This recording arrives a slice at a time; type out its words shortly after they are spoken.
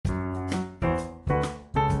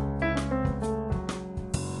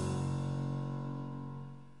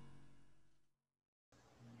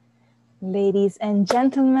Ladies and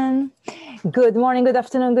gentlemen, good morning, good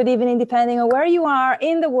afternoon, good evening, depending on where you are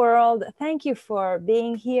in the world. Thank you for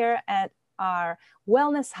being here at our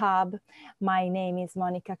Wellness Hub. My name is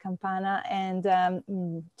Monica Campana,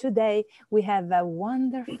 and today we have a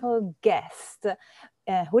wonderful guest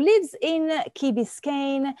who lives in Key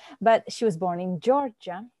Biscayne, but she was born in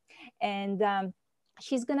Georgia. And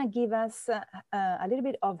she's going to give us a little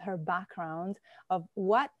bit of her background of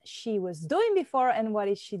what she was doing before and what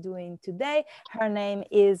is she doing today. Her name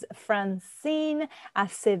is Francine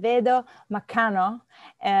Acevedo Macano.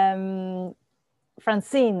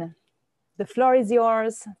 Francine, the floor is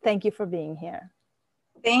yours. Thank you for being here.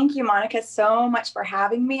 Thank you, Monica, so much for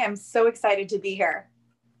having me. I'm so excited to be here.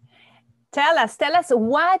 Tell us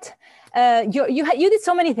what you did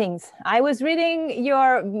so many things. I was reading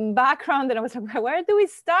your background and I was like, where do we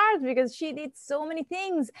start? Because she did so many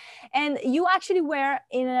things. And you actually were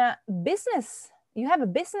in a business. You have a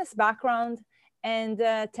business background. And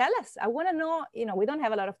tell us, I want to know, we don't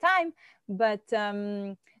have a lot of time, but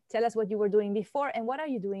tell us what you were doing before and what are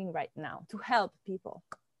you doing right now to help people?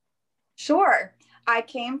 Sure. I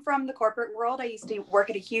came from the corporate world. I used to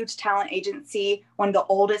work at a huge talent agency, one of the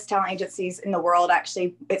oldest talent agencies in the world.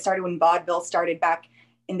 Actually, it started when vaudeville started back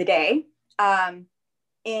in the day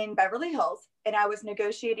in Beverly Hills. And I was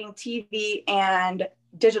negotiating TV and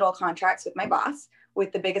digital contracts with my boss,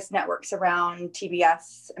 with the biggest networks around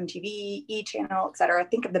TBS, MTV, E! Channel, et cetera.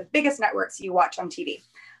 Think of the biggest networks you watch on TV.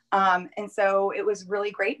 And so it was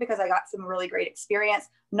really great because I got some really great experience,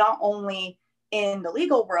 not only in the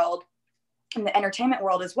legal world, in the entertainment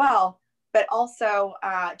world as well, but also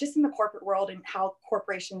just in the corporate world and how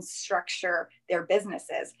corporations structure their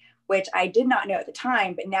businesses, which I did not know at the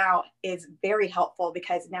time, but now is very helpful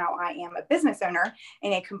because now I am a business owner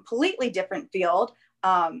in a completely different field,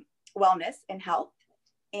 wellness and health.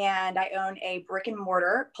 And I own a brick and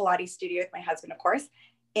mortar Pilates studio with my husband, of course,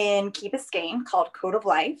 in Key Biscayne called Code of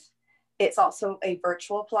Life. It's also a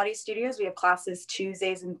virtual Pilates studios. We have classes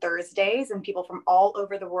Tuesdays and Thursdays, and people from all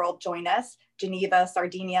over the world join us. Geneva,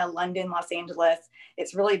 Sardinia, London, Los Angeles.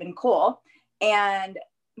 It's really been cool. And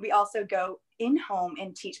we also go in-home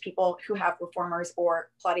and teach people who have reformers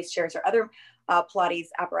or Pilates chairs or other Pilates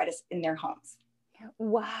apparatus in their homes.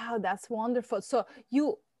 Wow, that's wonderful. So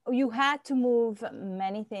you had to move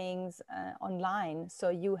many things online. So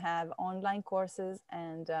you have online courses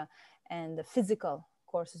and physical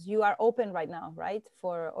courses. You are open right now, right?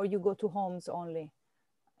 Or you go to homes only?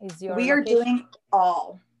 We are doing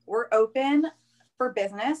all. We're open for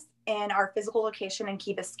business in our physical location in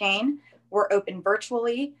Key Biscayne. We're open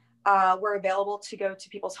virtually. We're available to go to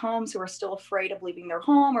people's homes who are still afraid of leaving their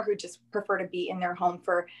home or who just prefer to be in their home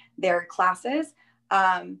for their classes.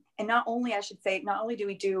 And not only do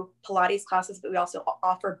we do Pilates classes, but we also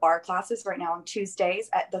offer bar classes right now on Tuesdays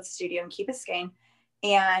at the studio in Key Biscayne.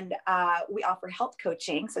 And we offer health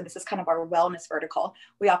coaching. So this is kind of our wellness vertical.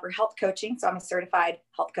 We offer health coaching. So I'm a certified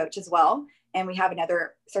health coach as well. And we have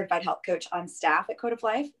another certified health coach on staff at Code of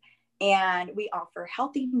Life. And we offer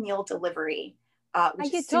healthy meal delivery.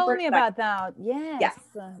 You told me about that. Yes.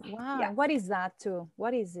 Wow. Yeah. What is that too?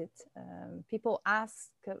 What is it? People ask,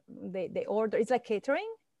 they order. It's like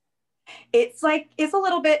catering? It's a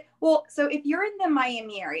little bit, well, so if you're in the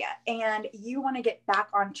Miami area and you want to get back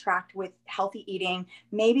on track with healthy eating,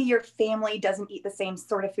 maybe your family doesn't eat the same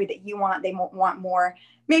sort of food that you want. They want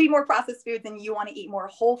maybe more processed foods and you want to eat more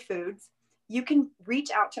whole foods. You can reach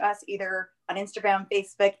out to us either on Instagram,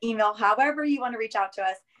 Facebook, email, however you want to reach out to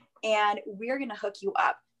us. And we're going to hook you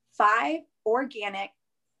up. 5 organic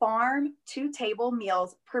farm to table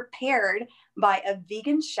meals prepared by a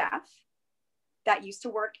vegan chef that used to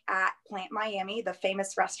work at Plant Miami, the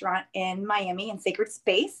famous restaurant in Miami in Sacred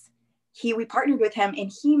Space. We partnered with him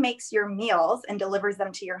and he makes your meals and delivers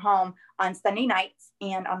them to your home on Sunday nights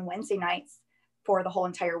and on Wednesday nights for the whole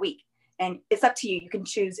entire week. And it's up to you. You can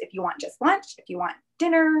choose if you want just lunch, if you want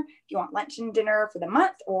dinner, if you want lunch and dinner for the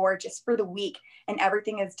month or just for the week. And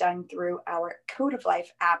everything is done through our Code of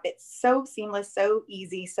Life app. It's so seamless, so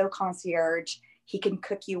easy, so concierge. He can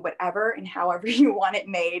cook you whatever and however you want it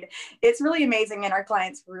made. It's really amazing and our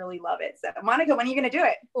clients really love it. So Monica, when are you going to do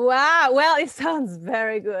it? Wow. Well, it sounds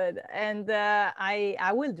very good. And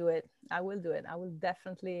I will do it. I will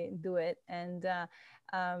definitely do it. And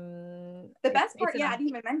the best part, I didn't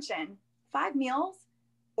even mention 5 meals,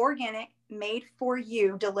 organic, made for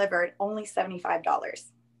you, delivered, only $75.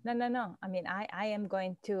 No. I mean, I am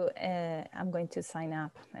going to, I'm going to sign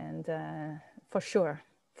up and for sure.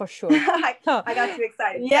 I got you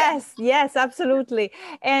excited. Yes, absolutely.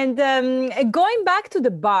 And going back to the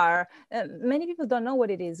bar, many people don't know what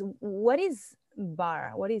it is. What is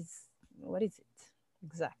bar? What is it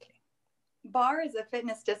exactly? Barre is a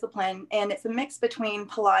fitness discipline, and it's a mix between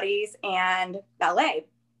Pilates and ballet.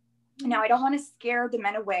 Now, I don't want to scare the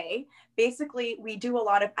men away. Basically, we do a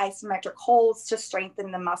lot of isometric holds to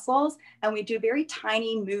strengthen the muscles, and we do very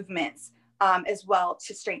tiny movements as well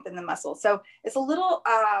to strengthen the muscles. So it's a little,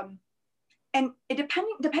 and it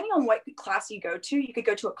depending on what class you go to, you could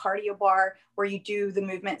go to a cardio bar where you do the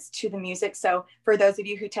movements to the music. So for those of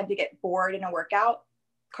you who tend to get bored in a workout,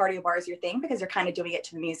 cardio bar is your thing because you're kind of doing it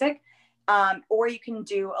to the music. Or you can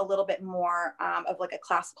do a little bit more of like a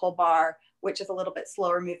classical bar, which is a little bit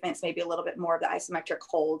slower movements, maybe a little bit more of the isometric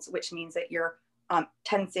holds, which means that you're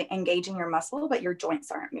tensing, engaging your muscle, but your joints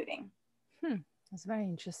aren't moving. That's very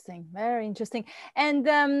interesting. Very interesting. And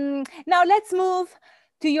now let's move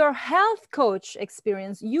to your health coach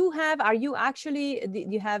experience. Are you actually, do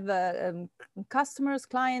you have customers,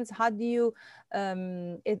 clients? How do you,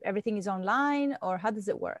 if everything is online, or how does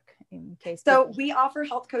it work in case? So we offer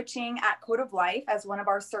health coaching at Code of Life as one of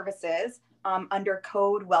our services under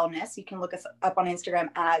Code Wellness. You can look us up on Instagram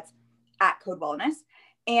as @Code Wellness.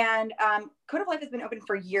 And Code of Life has been open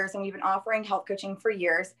for years, and we've been offering health coaching for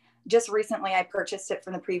years. Just recently, I purchased it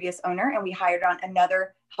from the previous owner, and we hired on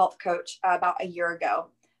another health coach about a year ago.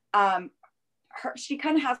 She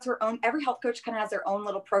kind of has her own, every health coach kind of has their own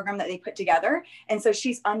little program that they put together. And so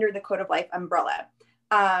she's under the Code of Life umbrella.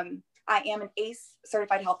 I am an ACE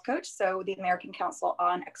certified health coach, so the American Council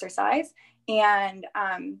on Exercise. And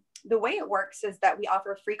the way it works is that we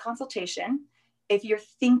offer a free consultation. If you're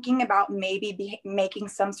thinking about maybe making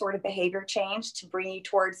some sort of behavior change to bring you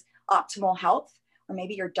towards optimal health, or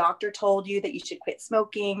maybe your doctor told you that you should quit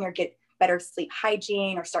smoking or get better sleep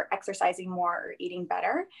hygiene or start exercising more or eating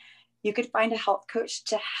better, you could find a health coach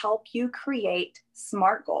to help you create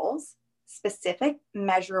SMART goals, specific,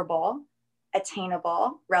 measurable,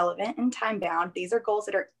 attainable, relevant, and time bound. These are goals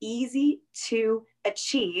that are easy to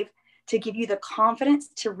achieve to give you the confidence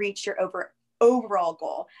to reach your overall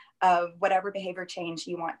goal of whatever behavior change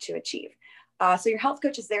you want to achieve. So your health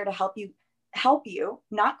coach is there to help you,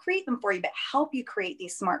 not create them for you, but help you create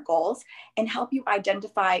these SMART goals and help you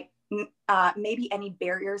identify maybe any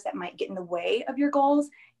barriers that might get in the way of your goals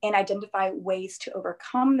and identify ways to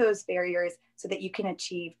overcome those barriers so that you can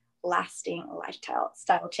achieve lasting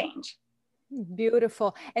lifestyle change.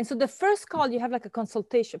 Beautiful. And so the first call, you have like a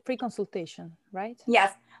consultation, free consultation, right?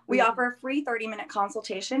 Yes, we offer a free 30-minute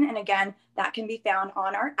consultation. And again, that can be found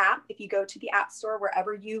on our app. If you go to the App Store,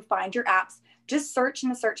 wherever you find your apps, just search in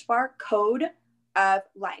the search bar, Code of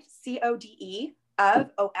Life, CODE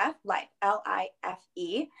of OF, Life,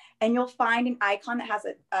 LIFE. And you'll find an icon that has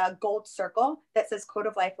a gold circle that says Code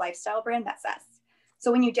of Life Lifestyle Brand. That's us.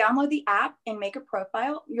 So when you download the app and make a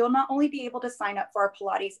profile, you'll not only be able to sign up for our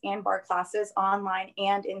Pilates and barre classes online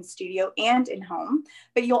and in studio and in home,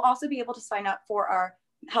 but you'll also be able to sign up for our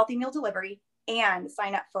healthy meal delivery and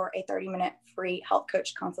sign up for a 30-minute free health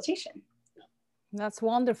coach consultation. That's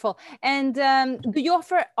wonderful. And do you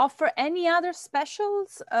offer any other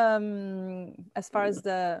specials as far as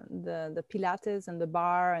the Pilates and the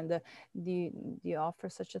barre and do you offer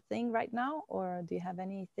such a thing right now, or do you have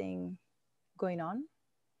anything going on?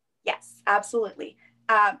 Yes, absolutely.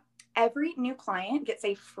 Every new client gets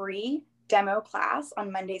a free demo class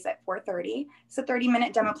on Mondays at 4:30. It's a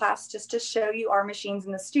 30-minute demo class just to show you our machines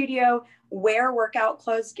in the studio, wear workout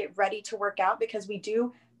clothes, get ready to work out, because we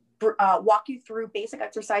do walk you through basic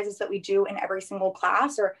exercises that we do in every single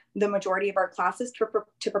class, or the majority of our classes,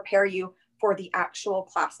 to prepare you for the actual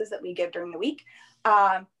classes that we give during the week.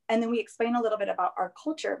 And then we explain a little bit about our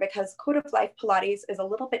culture, because Code of Life Pilates is a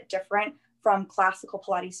little bit different from classical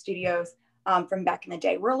Pilates studios from back in the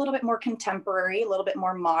day. We're a little bit more contemporary, a little bit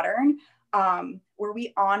more modern, where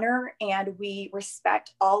we honor and we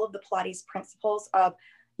respect all of the Pilates principles of,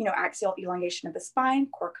 axial elongation of the spine,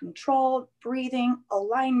 core control, breathing,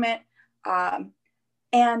 alignment.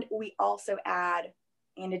 And we also add,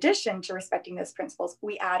 in addition to respecting those principles,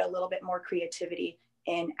 we add a little bit more creativity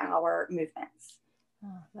in our movements.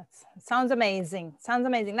 Oh, that sounds amazing. Sounds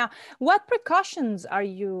amazing. Now, what precautions are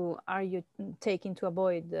you taking to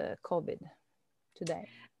avoid the COVID today?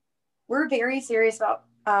 We're very serious about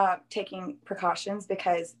taking precautions,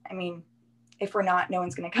 because, if we're not, no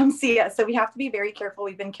one's going to come see us. So we have to be very careful.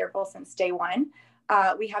 We've been careful since day one.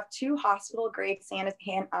 We have 2 hospital-grade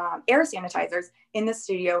air sanitizers in the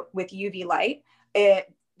studio with UV light. They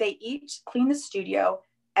each clean the studio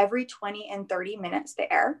every 20 and 30 minutes,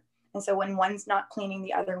 the air. And so when one's not cleaning,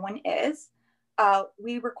 the other one is.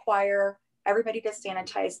 We require everybody to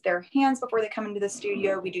sanitize their hands before they come into the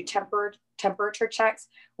studio. We do temperature checks.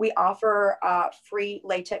 We offer free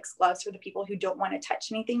latex gloves for the people who don't want to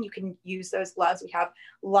touch anything. You can use those gloves. We have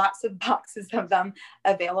lots of boxes of them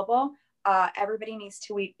available. everybody needs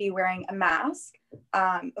to be wearing a mask.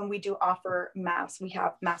 And we do offer masks. We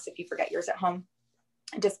have masks if you forget yours at home,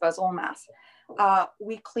 disposable masks.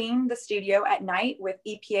 We clean the studio at night with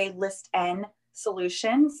EPA List N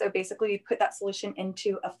solution. So basically we put that solution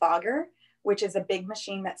into a fogger, which is a big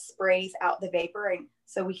machine that sprays out the vapor. And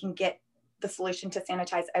so we can get the solution to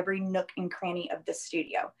sanitize every nook and cranny of the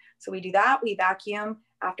studio. So we do that. We vacuum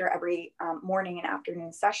after every morning and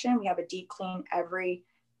afternoon session. We have a deep clean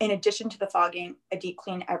in addition to the fogging, a deep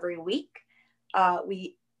clean every week.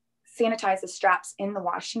 We sanitize the straps in the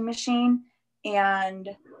washing machine, and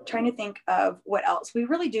trying to think of what else. We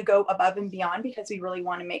really do go above and beyond because we really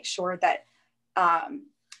want to make sure that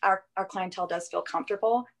our clientele does feel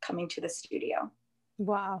comfortable coming to the studio.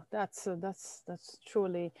 Wow, that's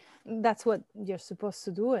truly, that's what you're supposed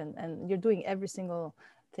to do, and you're doing every single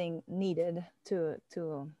thing needed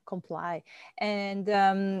to comply. And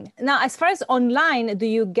now, as far as online, do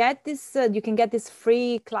you get this? You can get this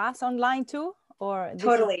free class online too, or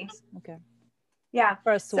totally? Okay. Yeah.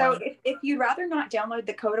 First so one. If you'd rather not download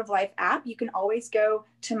the Code of Life app, you can always go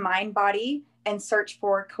to MindBody and search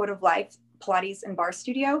for Code of Life Pilates and Bar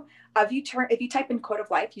Studio. If you type in Code of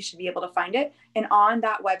Life, you should be able to find it. And on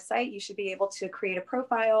that website, you should be able to create a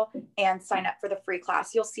profile and sign up for the free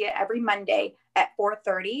class. You'll see it every Monday at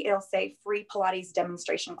 4:30. It'll say free Pilates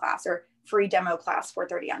demonstration class or free demo class,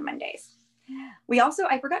 4:30 on Mondays.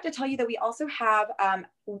 I forgot to tell you that we also have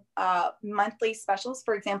monthly specials.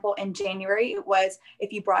 For example, in January, it was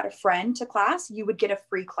if you brought a friend to class, you would get a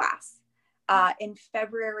free class. In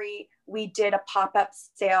February, we did a pop-up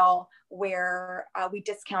sale where we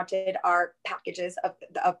discounted our packages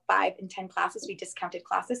of 5 and 10 classes. We discounted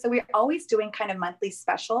classes. So we're always doing kind of monthly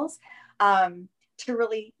specials to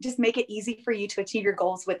really just make it easy for you to achieve your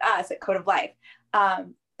goals with us at Code of Life.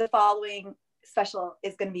 The following special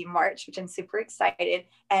is going to be March, which I'm super excited.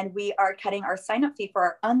 And we are cutting our sign-up fee for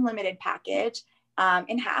our unlimited package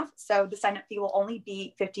in half. So the sign-up fee will only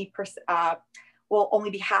be 50%. Will only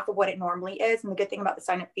be half of what it normally is. And the good thing about the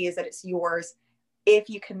sign-up fee is that it's yours if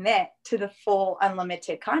you commit to the full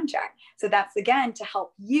unlimited contract. So that's, again, to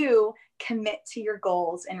help you commit to your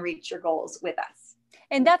goals and reach your goals with us.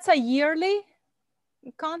 And that's a yearly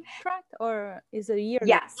contract, or is it a yearly?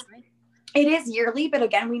 Yes, it is yearly. But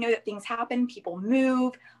again, we know that things happen. People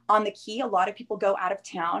move. On the Key, a lot of people go out of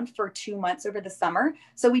town for 2 months over the summer.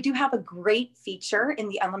 So we do have a great feature in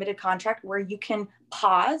the unlimited contract where you can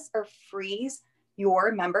pause or freeze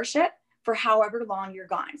your membership for however long you're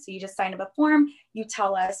gone. So you just sign up a form, you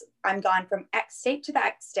tell us, I'm gone from X state to the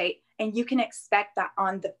X state, and you can expect that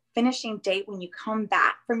on the finishing date, when you come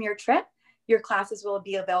back from your trip, your classes will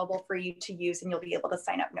be available for you to use and you'll be able to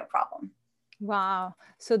sign up no problem. Wow.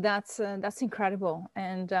 So that's incredible.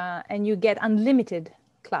 And you get unlimited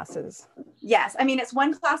classes. Yes. I mean, it's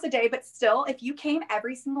 1 class a day, but still, if you came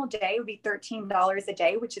every single day, it would be $13 a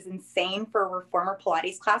day, which is insane for a reformer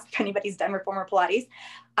Pilates class, if anybody's done reformer Pilates.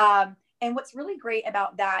 And what's really great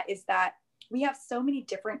about that is that we have so many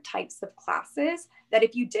different types of classes that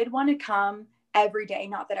if you did want to come every day,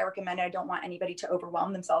 not that I recommend it, I don't want anybody to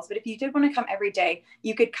overwhelm themselves, but if you did want to come every day,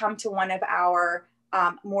 you could come to one of our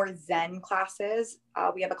more Zen classes.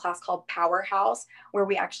 We have a class called Powerhouse where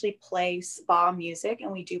we actually play spa music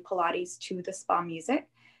and we do Pilates to the spa music.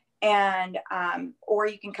 And, or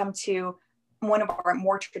you can come to one of our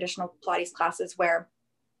more traditional Pilates classes where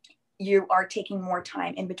you are taking more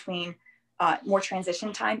time in between, more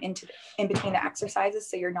transition time in between the exercises.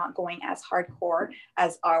 So you're not going as hardcore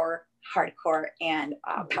as our hardcore and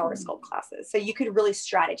Power Sculpt classes. So you could really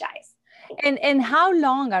strategize. And how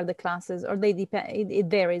long are the classes, or they depend? It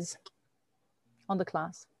varies on the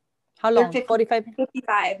class. How long? 55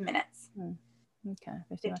 minutes. Okay,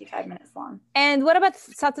 55 minutes long. And what about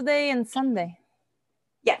Saturday and Sunday?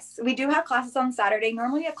 Yes, we do have classes on Saturday.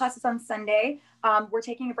 Normally we have classes on Sunday. We're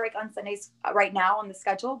taking a break on Sundays right now on the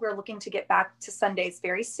schedule. We're looking to get back to Sundays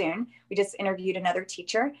very soon. We just interviewed another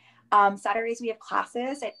teacher. Saturdays, we have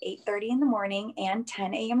classes at 8:30 in the morning and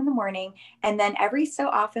 10 a.m. in the morning. And then every so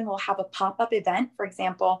often we'll have a pop-up event. For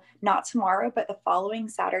example, not tomorrow, but the following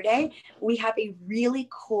Saturday, we have a really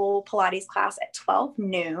cool Pilates class at 12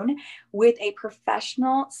 noon with a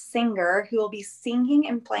professional singer who will be singing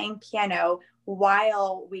and playing piano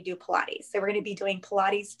while we do Pilates. So we're going to be doing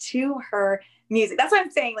Pilates to her music. That's what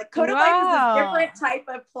I'm saying. Like Code of Life is a different type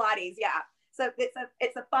of Pilates. Yeah. So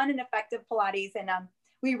it's a fun and effective Pilates. And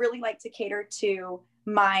we really like to cater to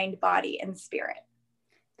mind, body, and spirit.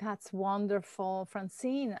 That's wonderful,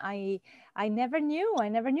 Francine. I never knew,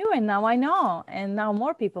 and now I know, and now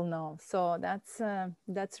more people know. So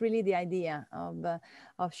that's really the idea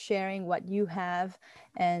of sharing what you have,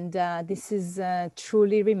 and this is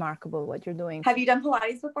truly remarkable what you're doing. Have you done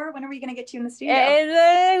Pilates before? When are we going to get you in the studio?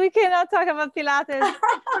 And, we cannot talk about Pilates.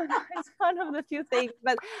 It's one of the few things,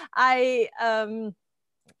 but I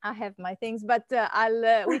have my things, but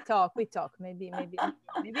we talk. Maybe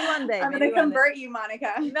one day. I'm going to convert you,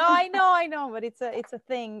 Monica. No, I know, but it's a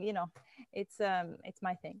thing, you know. It's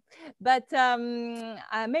my thing, but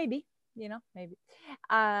maybe, you know, maybe.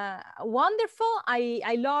 Wonderful.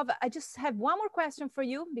 I love. I just have one more question for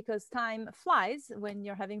you, because time flies when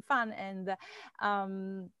you're having fun. And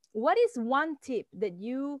what is one tip that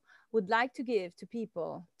you would like to give to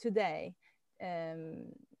people today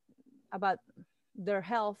about their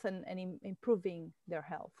health and improving their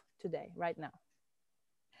health today, right now?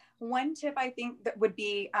 One tip I think that would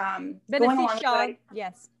be beneficial.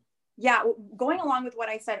 Going along with what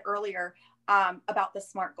I said earlier about the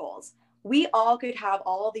SMART goals. We all could have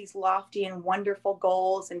all these lofty and wonderful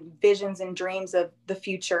goals and visions and dreams of the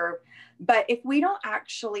future, but if we don't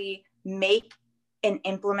actually make and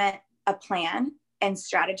implement a plan and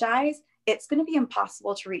strategize, it's going to be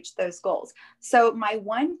impossible to reach those goals. So my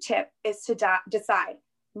one tip is to decide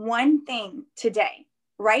one thing today,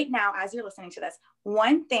 right now, as you're listening to this,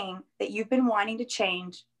 one thing that you've been wanting to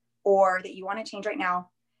change or that you want to change right now,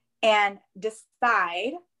 and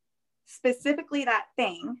decide specifically that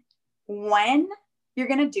thing, when you're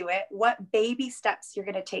going to do it, what baby steps you're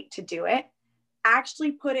going to take to do it.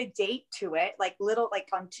 Actually put a date to it, like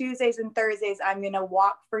on Tuesdays and Thursdays, I'm going to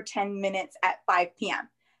walk for 10 minutes at 5 p.m.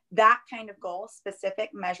 That kind of goal,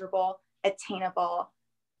 specific, measurable, attainable,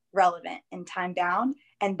 relevant, and time bound.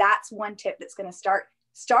 And that's one tip that's going to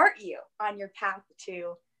start you on your path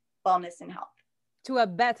to wellness and health. To a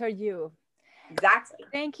better you. Exactly.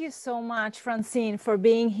 Thank you so much, Francine, for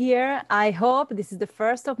being here. I hope this is the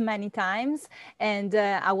first of many times. And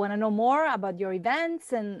I want to know more about your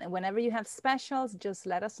events. And whenever you have specials, just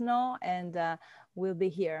let us know. And we'll be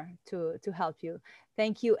here to help you.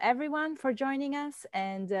 Thank you, everyone, for joining us.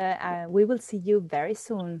 And we will see you very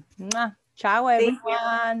soon. Mwah. Ciao,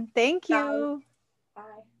 everyone. Thank you.